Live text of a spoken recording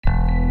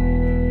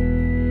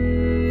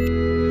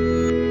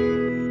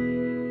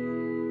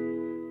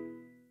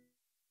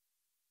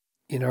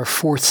In our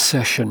fourth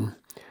session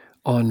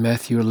on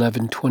Matthew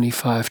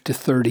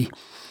 11:25-30,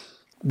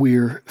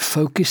 we're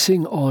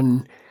focusing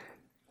on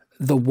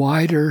the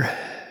wider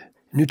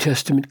New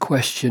Testament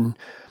question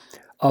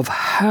of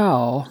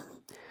how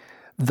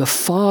the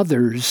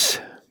Father's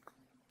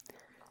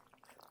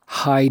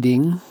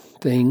hiding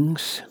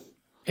things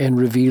and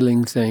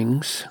revealing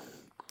things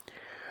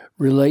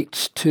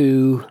relates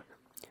to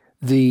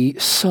the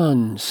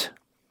Son's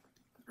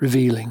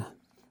revealing.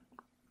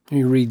 Let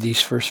me read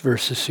these first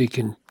verses so you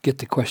can get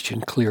the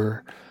question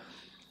clearer.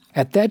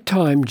 At that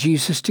time,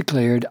 Jesus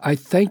declared, "I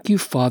thank you,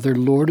 Father,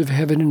 Lord of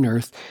heaven and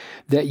earth,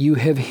 that you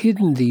have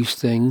hidden these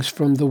things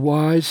from the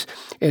wise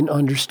and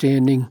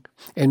understanding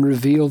and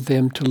revealed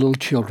them to little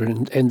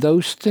children." And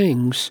those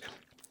things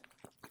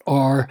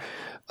are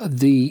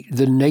the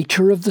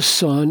nature of the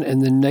Son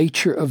and the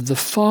nature of the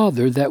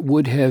Father that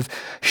would have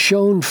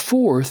shone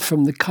forth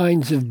from the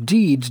kinds of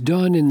deeds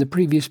done in the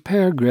previous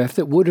paragraph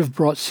that would have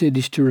brought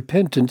cities to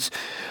repentance,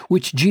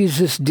 which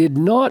Jesus did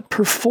not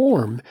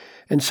perform.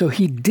 And so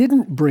he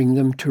didn't bring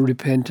them to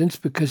repentance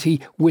because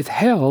he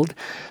withheld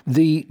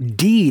the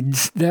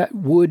deeds that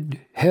would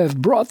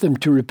have brought them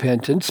to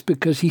repentance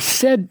because he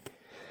said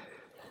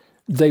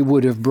they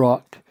would have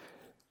brought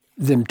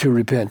them to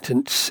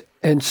repentance.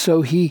 And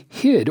so he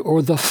hid,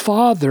 or the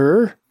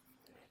Father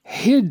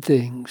hid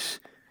things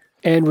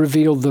and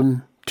revealed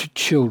them to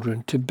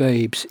children, to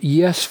babes.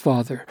 Yes,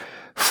 Father,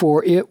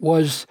 for it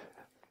was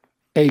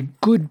a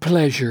good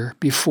pleasure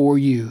before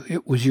you.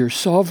 It was your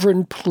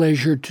sovereign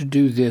pleasure to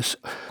do this.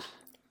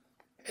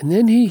 And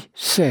then he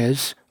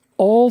says,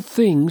 all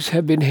things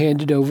have been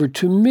handed over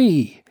to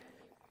me,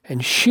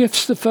 and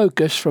shifts the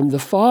focus from the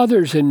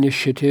Father's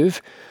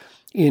initiative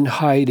in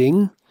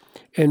hiding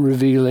and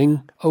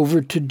revealing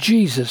over to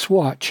Jesus.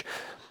 Watch.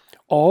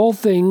 All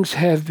things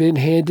have been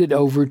handed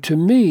over to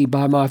me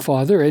by my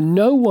Father, and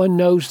no one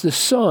knows the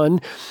Son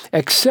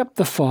except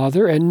the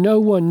Father, and no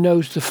one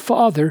knows the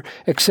Father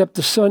except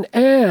the Son,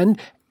 and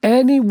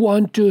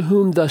anyone to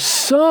whom the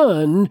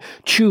Son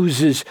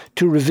chooses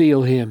to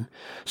reveal him.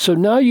 So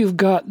now you've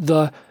got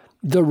the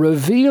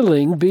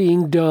revealing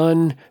being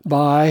done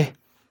by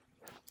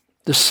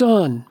the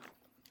Son.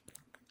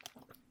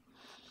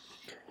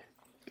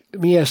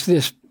 Let me ask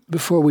this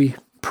before we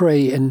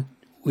pray and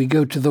we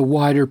go to the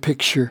wider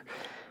picture.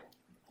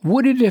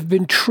 Would it have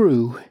been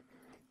true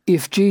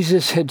if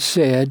Jesus had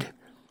said,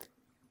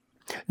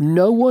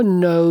 no one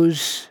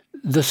knows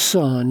the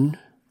Son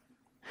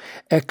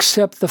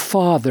except the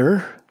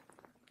Father,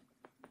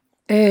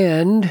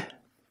 and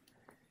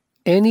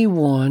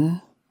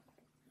anyone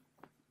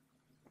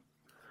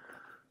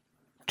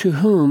to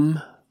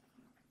whom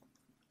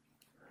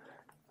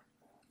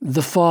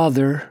the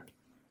Father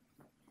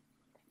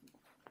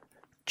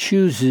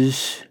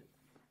chooses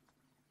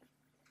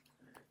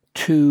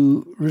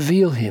to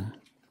reveal him?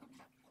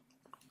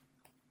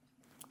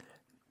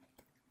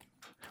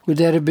 Would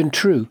that have been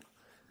true?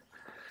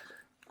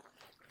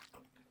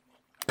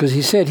 Because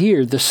he said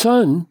here, the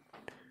Son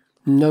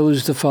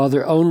knows the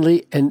Father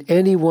only, and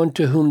anyone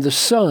to whom the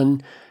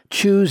Son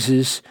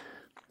chooses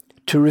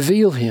to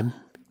reveal him.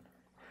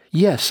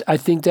 Yes, I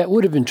think that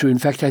would have been true. In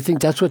fact, I think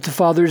that's what the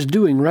Father is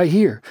doing right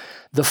here.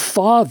 The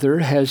Father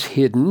has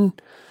hidden,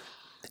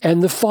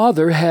 and the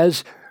Father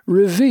has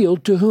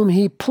revealed to whom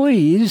he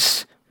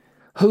please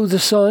who the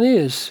Son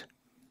is.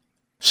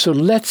 So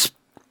let's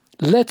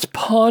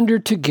ponder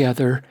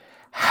together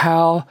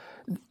how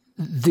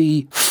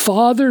the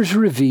Father's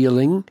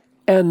revealing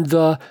and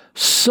the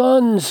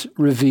Son's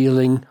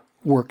revealing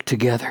work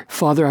together.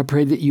 Father, I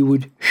pray that you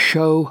would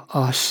show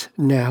us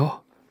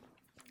now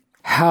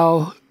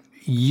how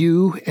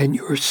you and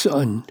your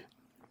Son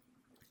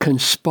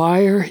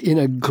conspire in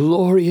a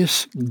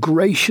glorious,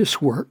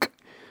 gracious work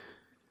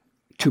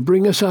to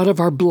bring us out of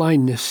our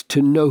blindness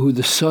to know who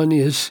the Son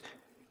is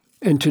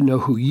and to know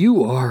who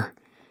you are,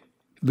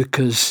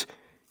 because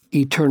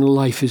eternal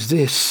life is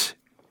this,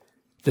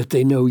 that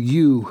they know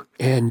you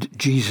and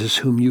Jesus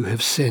whom you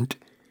have sent.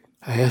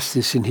 I ask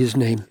this in his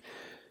name.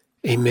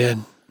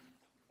 Amen.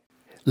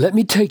 Let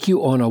me take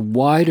you on a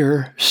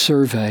wider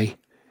survey,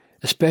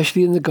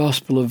 especially in the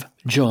Gospel of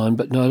John,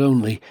 but not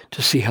only,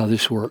 to see how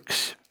this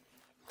works.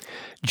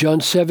 John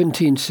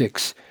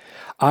 17:6.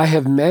 I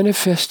have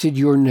manifested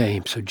your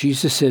name. So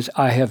Jesus says,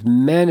 I have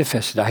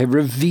manifested, I have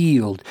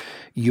revealed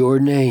your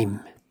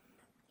name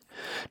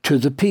to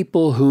the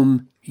people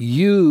whom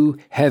you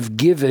have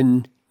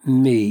given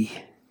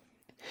me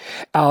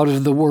out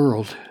of the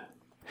world.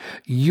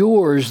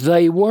 Yours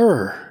they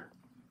were,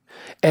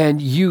 and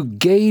you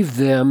gave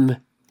them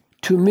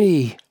to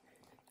me,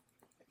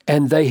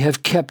 and they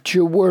have kept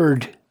your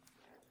word,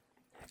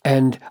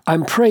 and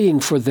I'm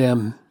praying for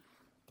them.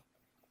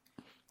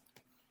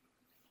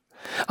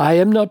 I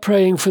am not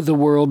praying for the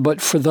world,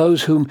 but for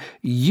those whom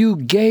you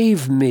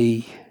gave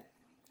me,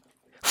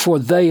 for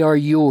they are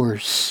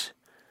yours.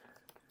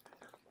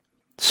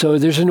 So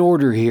there's an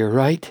order here,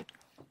 right?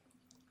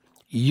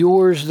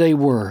 Yours they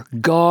were.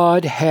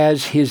 God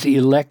has his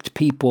elect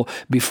people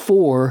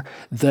before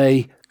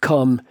they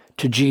come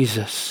to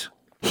Jesus.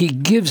 He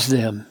gives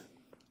them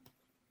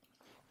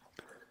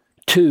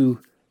to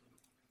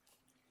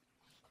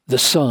the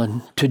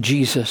Son, to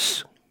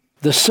Jesus.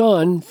 The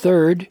Son,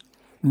 third,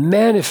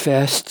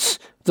 manifests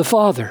the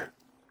Father.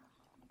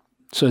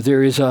 So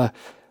there is a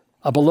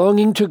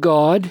belonging to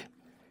God.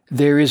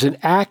 There is an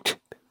act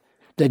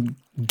that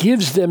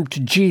gives them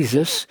to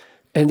Jesus,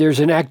 and there's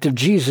an act of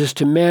Jesus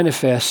to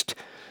manifest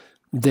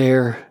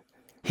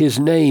his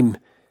name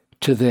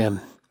to them.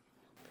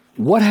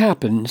 What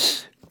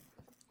happens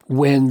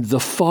when the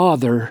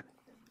Father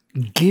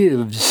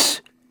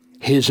gives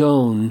his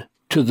own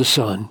to the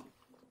Son?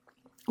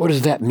 What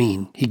does that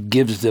mean? He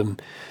gives them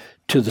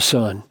to the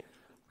Son.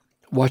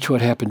 Watch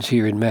what happens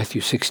here in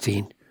Matthew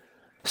 16.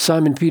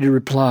 Simon Peter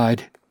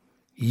replied,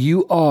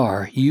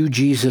 you,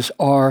 Jesus,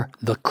 are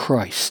the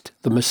Christ,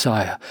 the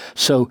Messiah.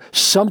 So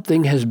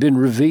something has been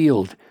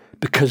revealed,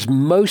 because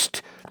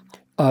most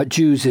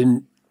Jews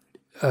in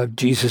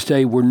Jesus'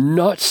 day were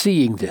not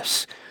seeing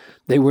this.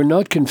 They were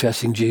not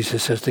confessing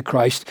Jesus as the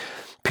Christ.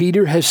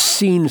 Peter has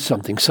seen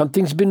something.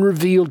 Something's been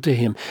revealed to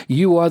him.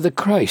 You are the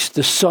Christ,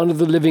 the Son of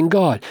the living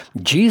God.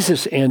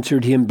 Jesus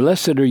answered him,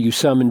 blessed are you,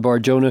 Simon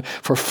Bar-Jonah,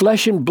 for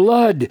flesh and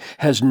blood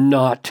has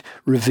not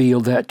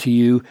revealed that to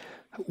you.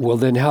 Well,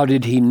 then how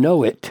did he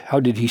know it? How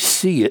did he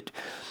see it?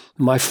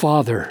 My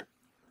Father,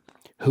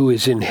 who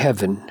is in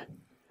heaven,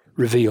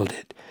 revealed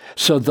it.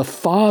 So the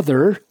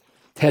Father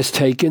has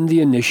taken the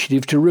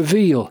initiative to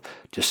reveal,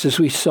 just as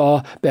we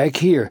saw back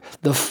here.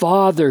 The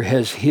Father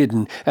has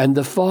hidden, and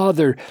the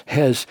Father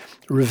has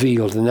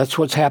revealed, and that's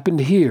what's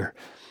happened here.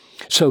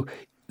 So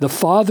the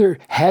Father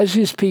has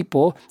his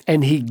people,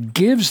 and he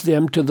gives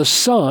them to the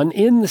Son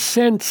in the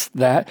sense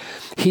that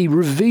he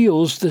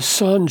reveals the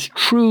Son's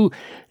true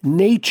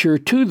nature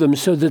to them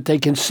so that they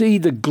can see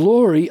the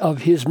glory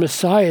of his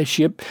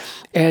Messiahship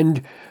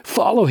and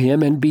follow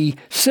him and be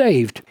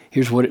saved.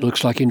 Here's what it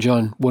looks like in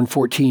John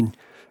 1:14.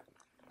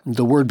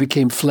 The Word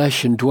became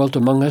flesh and dwelt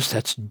among us.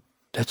 That's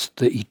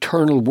the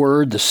eternal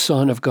Word, the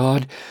Son of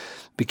God,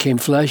 became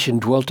flesh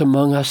and dwelt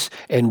among us,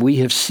 and we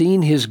have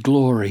seen his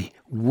glory.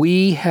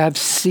 We have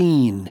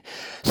seen.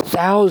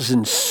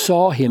 Thousands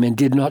saw him and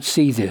did not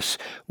see this.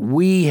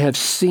 We have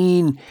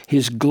seen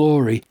his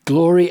glory,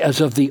 glory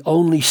as of the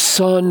only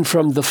Son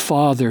from the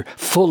Father,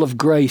 full of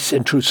grace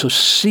and truth. So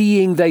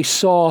seeing they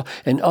saw,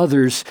 and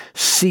others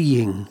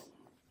seeing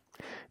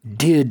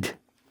did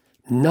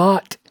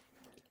not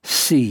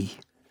see.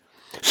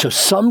 So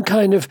some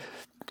kind of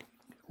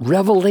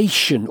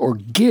revelation or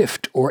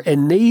gift or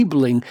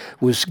enabling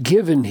was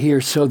given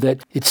here so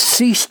that it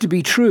ceased to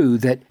be true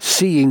that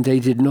seeing they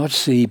did not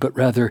see, but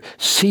rather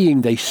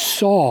seeing they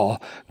saw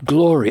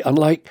glory,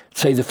 unlike,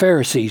 say, the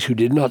Pharisees who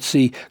did not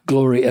see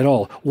glory at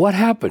all. What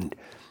happened?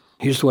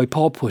 Here's the way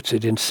Paul puts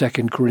it in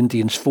 2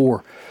 Corinthians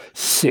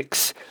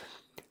 4:6.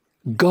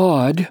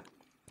 God,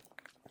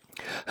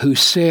 who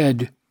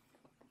said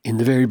in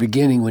the very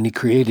beginning when he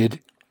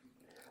created,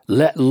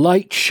 let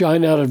light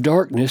shine out of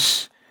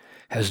darkness,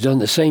 has done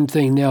the same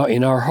thing now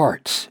in our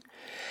hearts,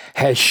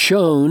 has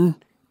shown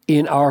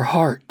in our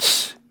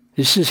hearts.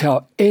 This is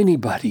how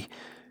anybody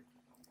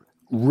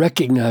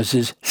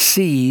recognizes,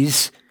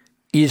 sees,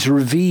 is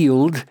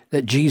revealed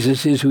that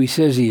Jesus is who he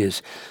says he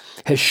is.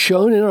 Has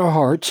shown in our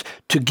hearts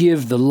to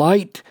give the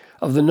light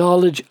of the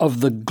knowledge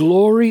of the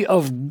glory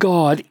of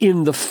God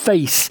in the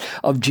face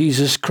of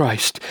Jesus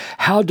Christ.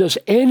 How does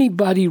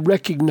anybody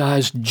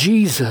recognize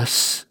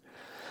Jesus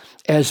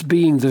as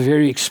being the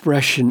very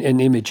expression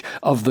and image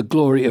of the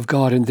glory of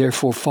God, and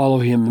therefore follow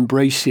him,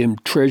 embrace him,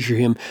 treasure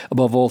him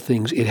above all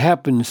things? It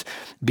happens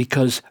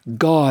because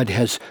God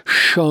has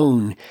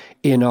shone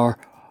in our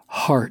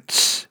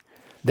hearts.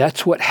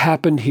 That's what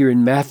happened here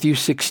in Matthew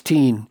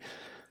 16.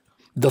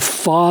 The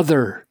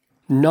Father,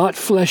 not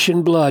flesh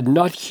and blood,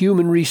 not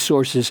human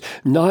resources,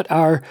 not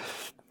our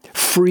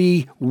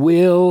free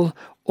will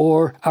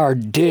or our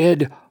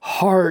dead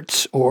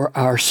hearts or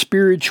our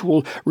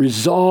spiritual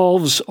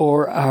resolves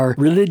or our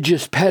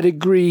religious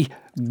pedigree.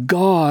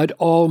 God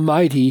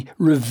Almighty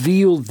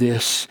revealed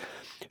this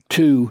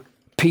to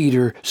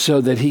Peter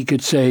so that he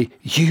could say,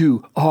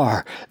 you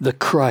are the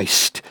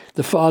Christ.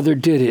 The Father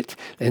did it,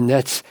 and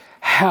that's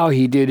how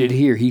he did it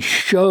here. He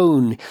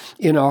shone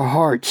in our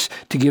hearts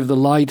to give the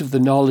light of the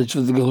knowledge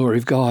of the glory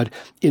of God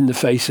in the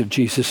face of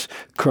Jesus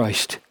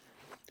Christ.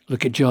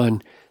 Look at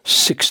John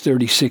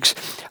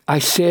 6:36. I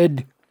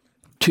said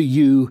to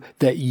you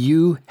that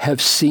you have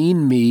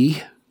seen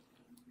me.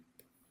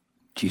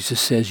 Jesus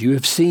says, you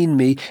have seen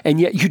me, and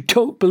yet you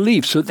don't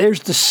believe. So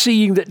there's the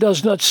seeing that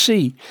does not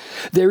see.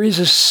 There is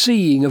a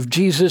seeing of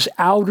Jesus'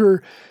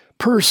 outer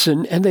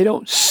person, and they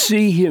don't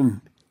see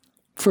him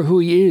for who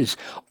he is.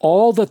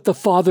 All that the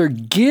Father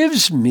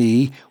gives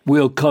me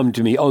will come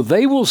to me. Oh,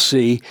 they will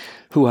see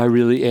who I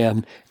really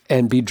am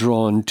and be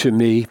drawn to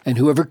me. And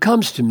whoever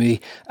comes to me,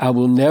 I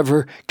will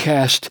never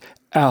cast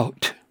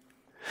out.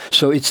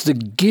 So it's the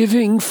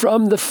giving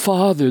from the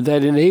Father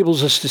that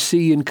enables us to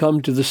see and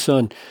come to the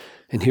Son.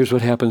 And here's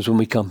what happens when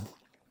we come.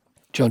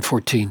 John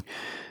 14.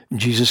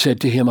 Jesus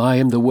said to him, I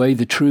am the way,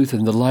 the truth,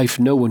 and the life.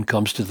 No one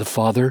comes to the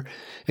Father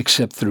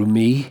except through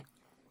me.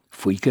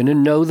 If we're going to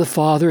know the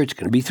Father, it's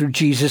going to be through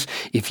Jesus.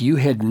 If you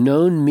had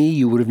known me,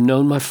 you would have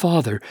known my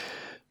Father.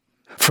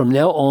 From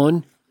now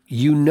on,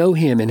 you know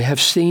him and have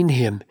seen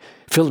him.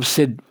 Philip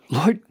said,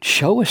 Lord,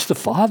 show us the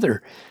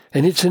Father,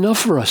 and it's enough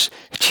for us.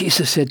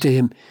 Jesus said to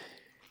him,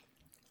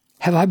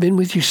 have I been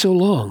with you so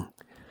long,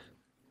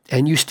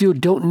 and you still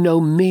don't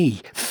know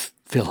me,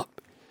 Philip?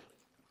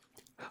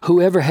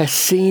 Whoever has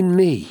seen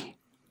me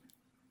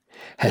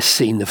has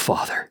seen the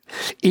Father.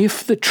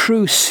 If the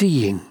true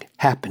seeing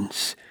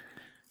happens,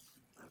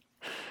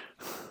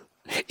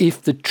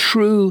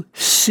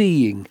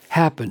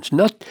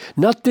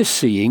 not this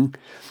seeing,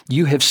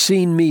 you have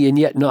seen me and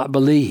yet not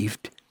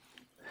believed,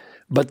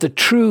 but the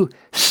true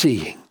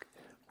seeing,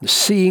 the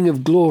seeing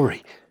of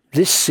glory,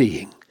 this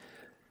seeing,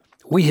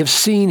 we have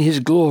seen his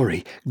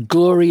glory.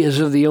 Glory as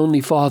of the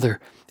only Father,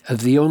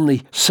 of the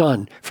only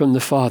Son from the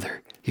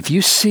Father. If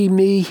you see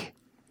me,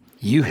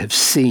 you have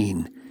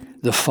seen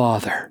the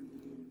Father.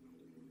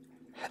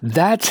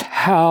 That's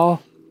how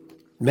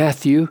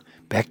Matthew,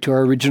 back to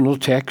our original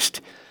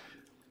text,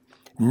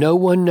 no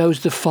one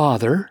knows the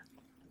Father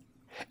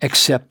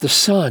except the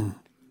Son,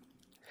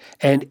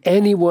 and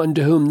anyone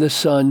to whom the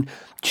Son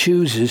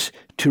chooses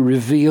to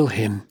reveal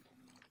him.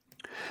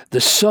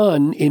 The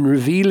Son, in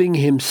revealing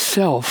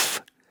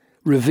himself,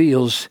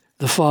 reveals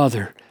the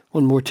Father.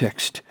 One more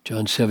text,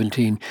 John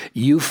 17.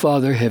 You,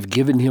 Father, have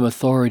given him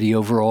authority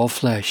over all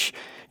flesh.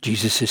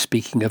 Jesus is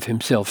speaking of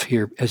himself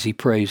here as he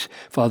prays.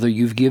 Father,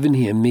 you've given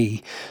him,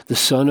 me, the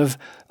Son of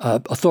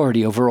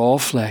authority over all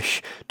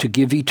flesh, to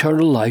give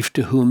eternal life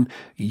to whom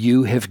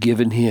you have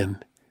given him.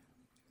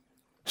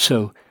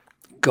 So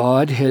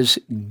God has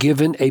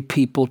given a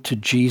people to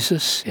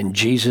Jesus, and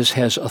Jesus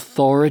has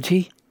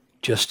authority,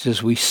 just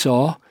as we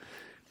saw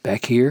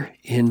back here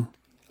in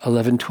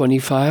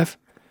 11:25.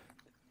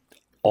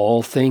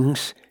 All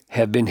things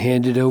have been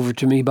handed over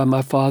to me by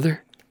my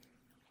Father.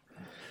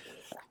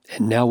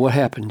 And now what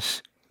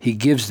happens? He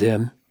gives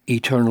them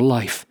eternal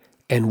life.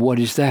 And what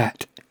is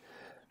that?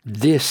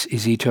 This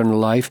is eternal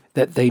life,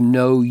 that they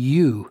know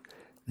you.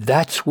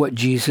 That's what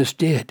Jesus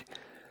did.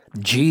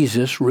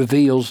 Jesus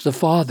reveals the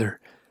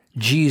Father.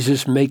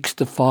 Jesus makes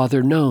the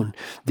Father known,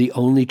 the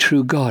only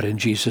true God in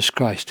Jesus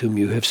Christ, whom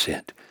you have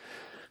sent.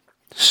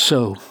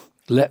 So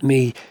let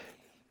me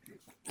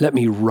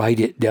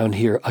write it down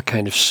here, a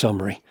kind of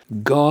summary.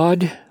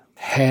 God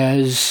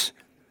has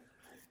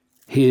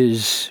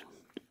his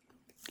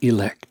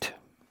elect.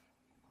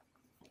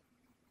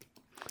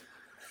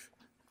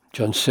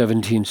 John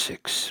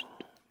 17:6.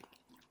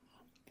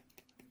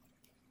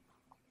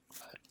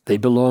 They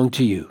belong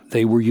to you.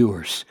 They were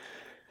yours.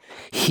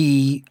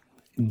 He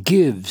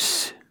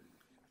gives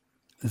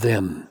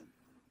them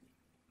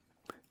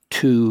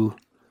to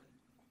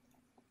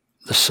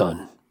the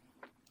Son.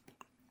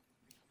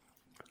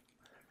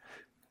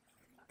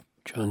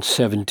 John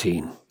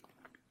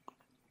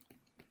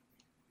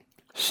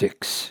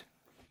 17:6.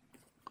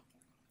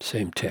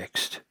 Same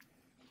text.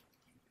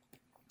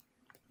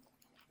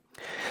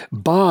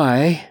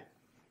 By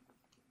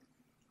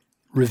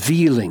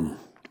revealing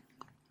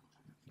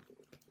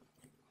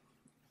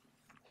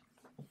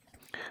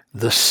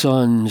the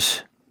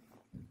Son's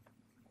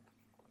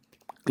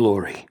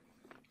glory.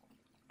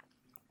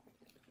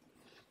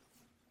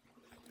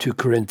 2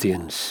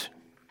 Corinthians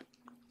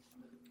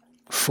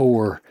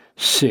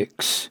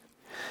 4:6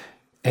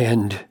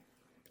 and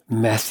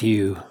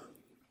Matthew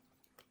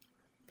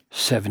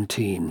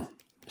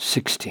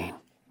 17:16.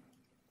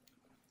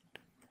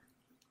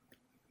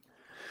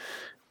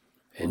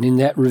 And in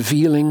that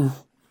revealing,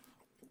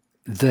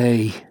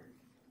 they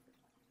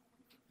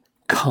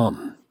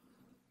come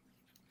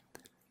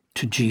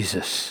to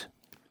Jesus.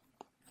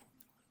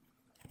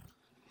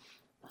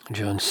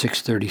 John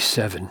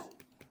 6:37.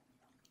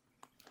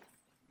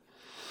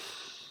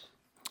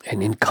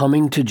 And in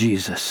coming to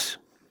Jesus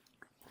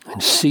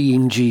and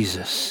seeing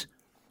Jesus,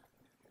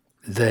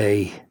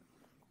 they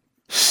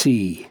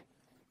see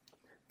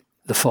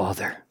the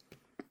Father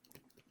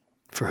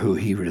for who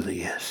he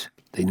really is.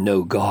 They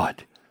know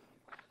God.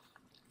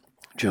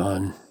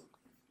 John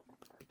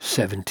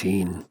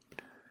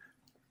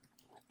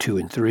 17:2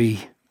 and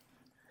 3,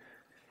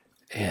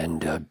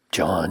 and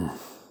John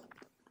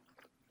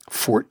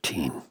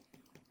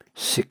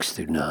 14:6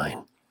 through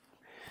 9.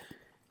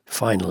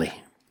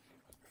 Finally,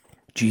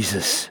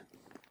 Jesus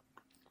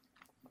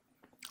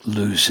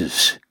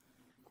loses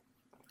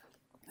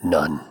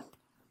none.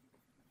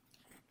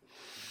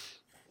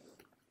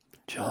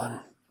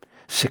 John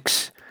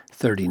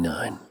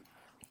 6:39.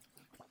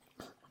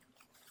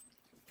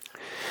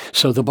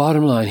 So the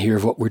bottom line here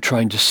of what we're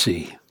trying to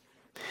see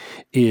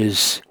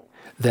is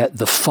that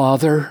the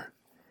Father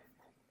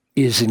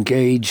is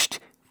engaged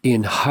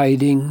in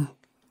hiding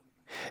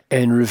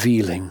and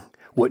revealing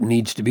what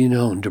needs to be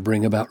known to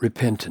bring about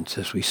repentance,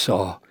 as we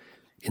saw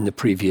in the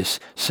previous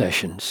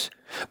sessions.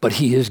 But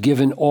he has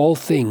given all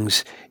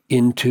things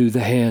into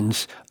the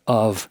hands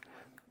of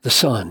the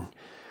Son,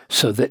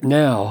 so that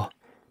now,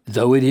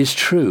 though it is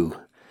true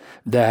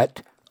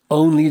that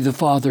only the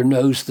Father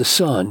knows the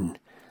Son,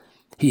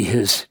 he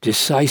has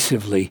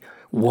decisively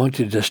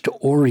wanted us to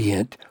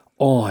orient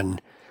on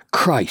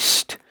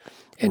Christ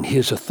and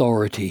his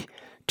authority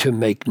to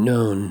make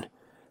known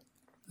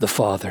the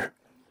Father.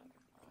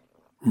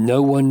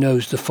 No one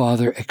knows the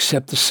Father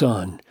except the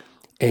Son,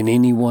 and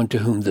anyone to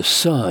whom the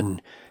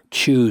Son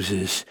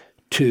chooses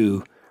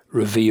to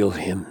reveal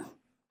him.